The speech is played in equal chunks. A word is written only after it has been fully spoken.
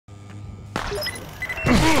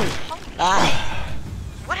Ah!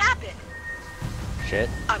 What happened? Shit.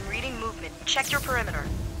 I'm reading movement. Check your perimeter.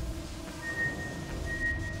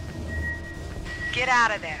 Get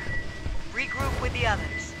out of there. Regroup with the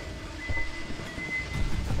others.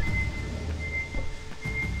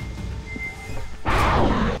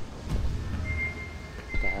 What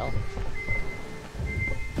the hell?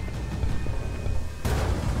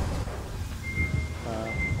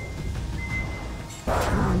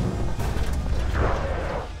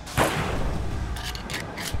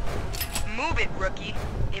 Move it, rookie.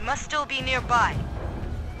 It must still be nearby.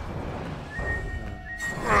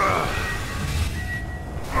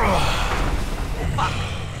 Fuck.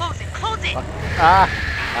 Close it, close it! Fuck. Ah!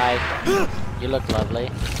 Hi. You look lovely.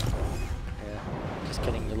 Yeah. Just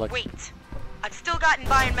kidding, you look... Wait. I've still got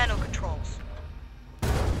environmental controls.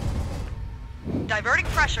 Diverting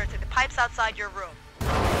pressure to the pipes outside your room.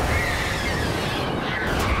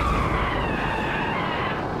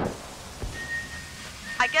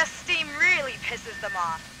 I guess steam really pisses them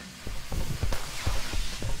off.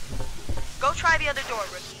 Go try the other door,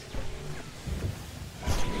 rookie.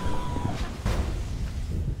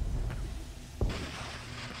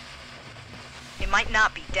 It might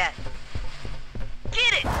not be dead.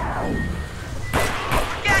 Get it!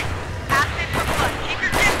 Forget! Acid for blood. Keep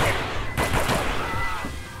your distance!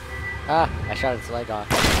 Ah! I shot its leg off.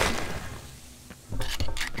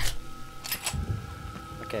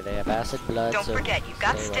 Okay, they have acid blood, Don't so forget, you've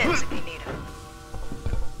got stay away. stims if you need them.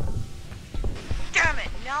 Damn it!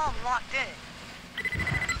 Now I'm locked in.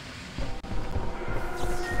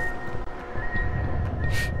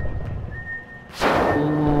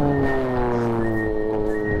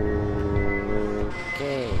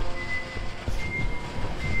 Okay.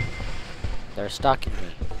 They're stalking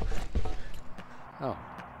me. Oh.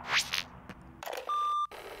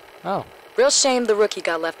 Oh. Real shame the rookie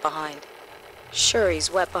got left behind. Sure, he's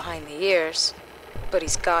wet behind the ears, but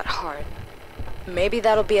he's got heart. Maybe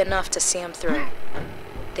that'll be enough to see him through.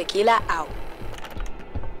 Tequila out.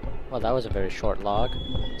 Well, that was a very short log.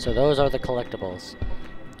 So those are the collectibles.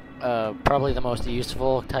 Probably the most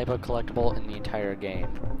useful type of collectible in the entire game.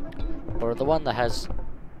 Or the one that has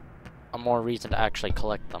a more reason to actually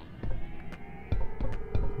collect them.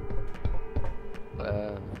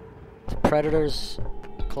 The Predator's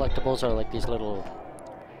collectibles are like these little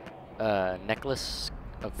necklace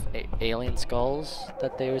of alien skulls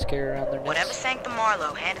that they always carry around their necks. Whatever sank the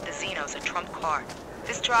Marlowe handed the Xenos a trump card.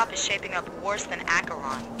 This drop is shaping up worse than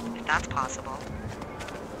Acheron, if that's possible.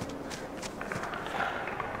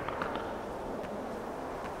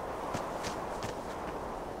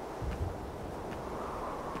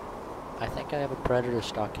 I think I have a Predator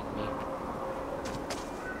stalking me.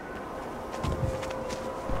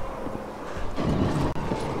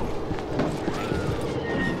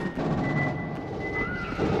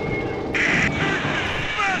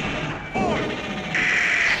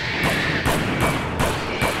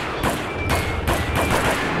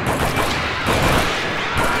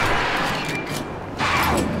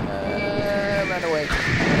 Run away.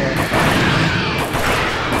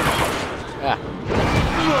 Ah.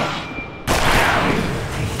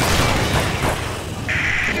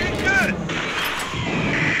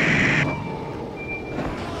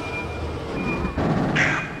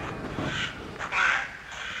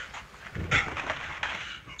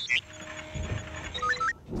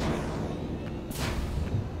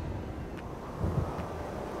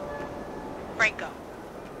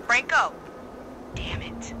 Franco! Damn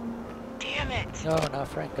it. Damn it. No, not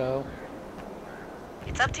Franco.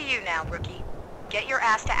 It's up to you now, rookie. Get your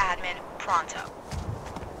ass to admin pronto.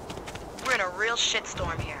 We're in a real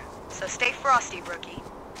shitstorm here, so stay frosty, rookie.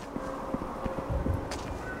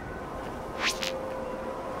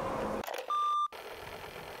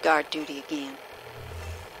 Guard duty again.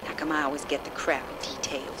 How come I always get the crappy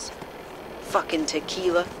details? Fucking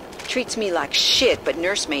tequila. Treats me like shit, but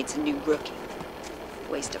nursemaid's a new rookie.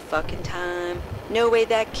 Waste of fucking time. No way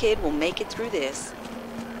that kid will make it through this.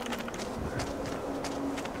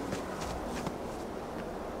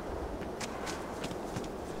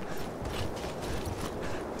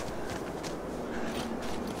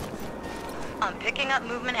 I'm picking up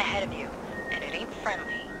movement ahead of you, and it ain't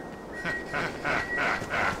friendly.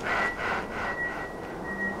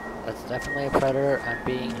 That's definitely a predator. I'm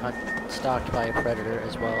being stalked by a predator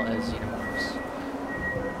as well as xenomorphs.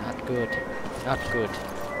 Not good. Not good.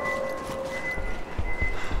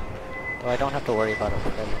 Though I don't have to worry about a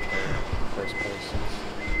predator in the first place, since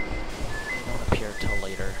they don't appear till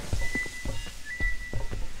later.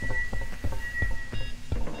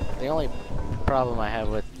 The only problem I have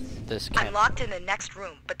with this can't... I'm locked in the next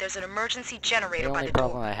room, but there's an emergency generator by The only the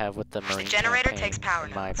problem door. I have with the Marine The generator campaign, takes power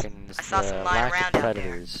in my nodes. opinion, is I saw the some lying lack around of out there.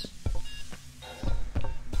 predators.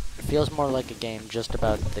 It feels more like a game just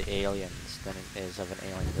about the aliens than it is of an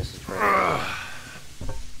alien versus predator.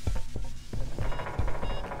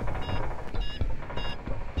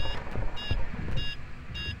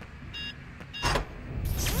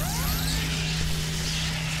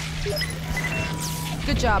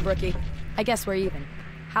 Good job, rookie. I guess we're even.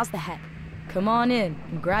 How's the head? Come on in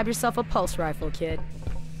and grab yourself a pulse rifle, kid.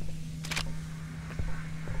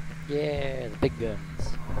 Yeah, the big guns.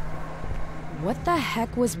 What the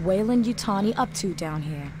heck was Wayland Yutani up to down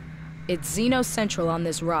here? It's Xeno Central on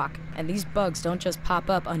this rock, and these bugs don't just pop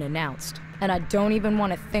up unannounced. And I don't even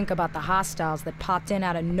want to think about the hostiles that popped in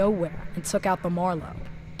out of nowhere and took out the Marlowe.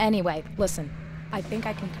 Anyway, listen. I think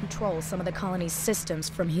I can control some of the colony's systems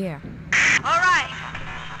from here. All right.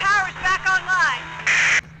 Power's back online.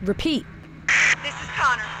 Repeat. This is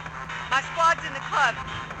Connor. My squad's in the club.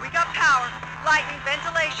 We got power, lighting,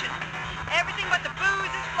 ventilation. Everything but the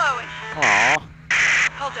booze is flowing. Aww.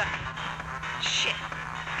 Hold up. Shit.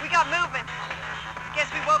 We got movement.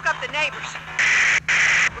 Guess we woke up the neighbors.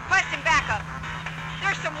 Requesting backup.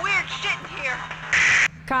 There's some weird shit in here.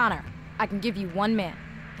 Connor, I can give you one man.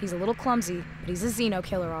 He's a little clumsy, but he's a Xeno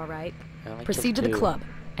killer, all right. Proceed to the club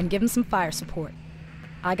and give him some fire support.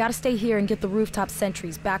 I gotta stay here and get the rooftop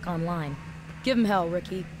sentries back online. Give him hell,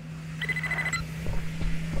 rookie.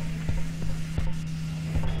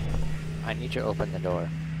 I need you to open the door.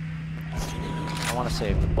 I want to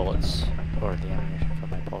save the bullets or the ammunition for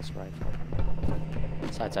my pulse rifle.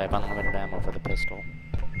 Besides, I have unlimited ammo for the pistol.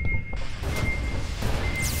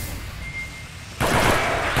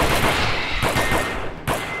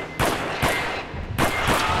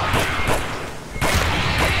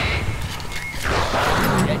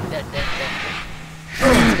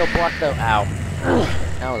 Go block though. Ow.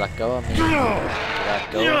 No, let go of me.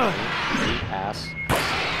 Let go of me, you ass.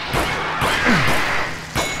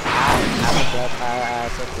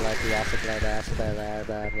 Acid blood.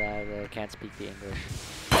 Can't speak the English.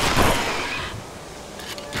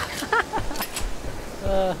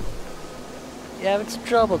 You having some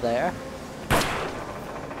trouble there?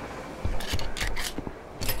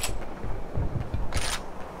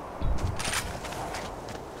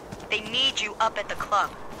 They need you up at the club.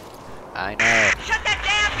 I know. Shut that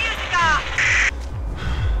damn music off!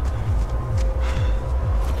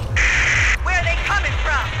 Where are they coming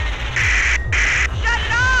from? Shut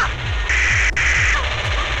it off!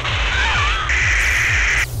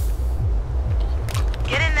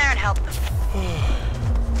 Get in there and help them.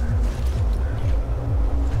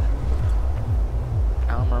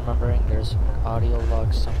 Now I'm remembering there's audio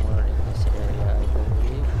logs somewhere in this area, I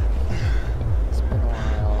believe. It's been a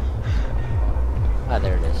while. Ah,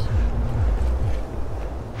 there it is.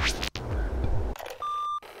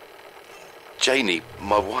 Janie,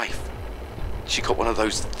 my wife, she got one of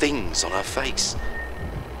those things on her face.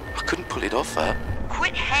 I couldn't pull it off her.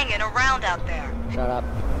 Quit hanging around out there. Shut up.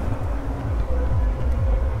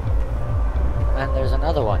 And there's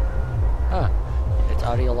another one. Huh. It's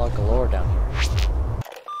audio log galore down here.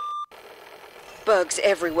 Bugs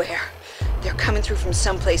everywhere. They're coming through from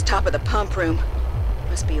someplace top of the pump room.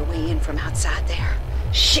 Must be a way in from outside there.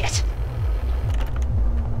 Shit!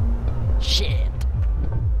 Shit.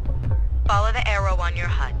 Follow the arrow on your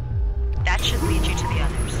HUD. That should lead you to the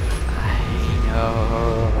others. I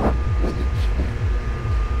know.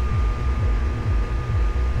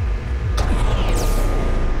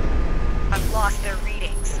 I've lost their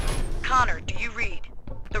readings. Connor, do you read?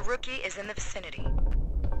 The rookie is in the vicinity.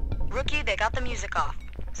 Rookie, they got the music off,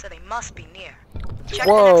 so they must be near. Check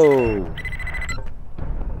Whoa!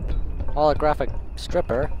 Holographic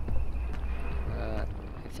stripper. I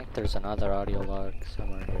think there's another audio log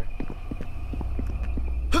somewhere here.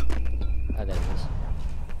 Ah, there it is.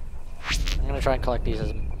 I'm gonna try and collect these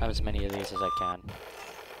as many of these as I can.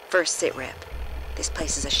 First sit rep. This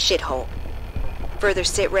place is a shithole. Further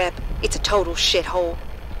sit rep, it's a total shithole.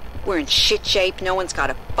 We're in shit shape, no one's got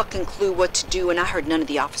a fucking clue what to do, and I heard none of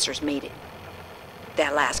the officers made it.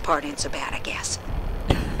 That last part ain't so bad, I guess.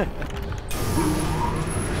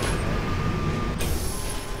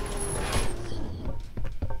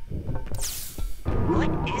 What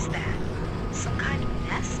is that? Some kind of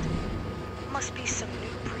nest? Must be some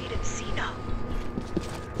new breed of Xeno.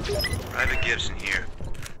 Private Gibson here.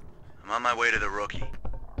 I'm on my way to the rookie.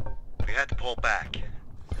 We had to pull back. It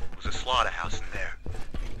was a slaughterhouse in there.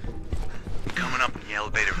 I'm coming up in the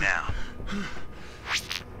elevator now.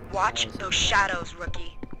 Watch those shadows,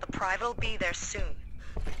 rookie. The private will be there soon.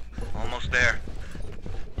 Almost there.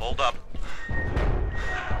 Hold up.